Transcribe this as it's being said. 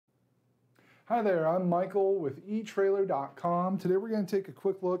Hi there, I'm Michael with etrailer.com. Today we're going to take a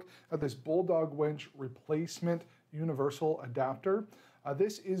quick look at this Bulldog Winch replacement universal adapter.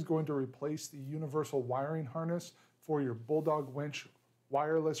 This is going to replace the universal wiring harness for your Bulldog Winch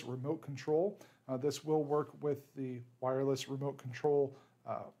wireless remote control. This will work with the wireless remote control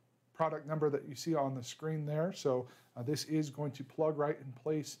product number that you see on the screen there. So this is going to plug right in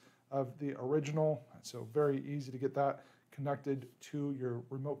place of the original. So very easy to get that connected to your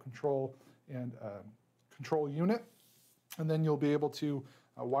remote control and control unit. And then you'll be able to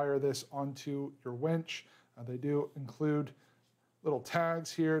wire this onto your winch. They do include little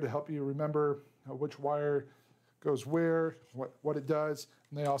tags here to help you remember which wire goes where, what it does.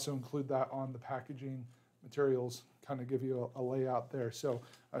 And they also include that on the packaging materials, kind of give you a layout there. So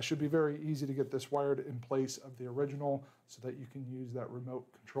it should be very easy to get this wired in place of the original so that you can use that remote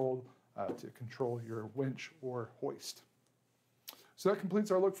control to control your winch or hoist. So that completes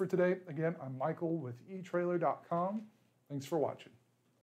our look for today. Again, I'm Michael with etrailer.com. Thanks for watching.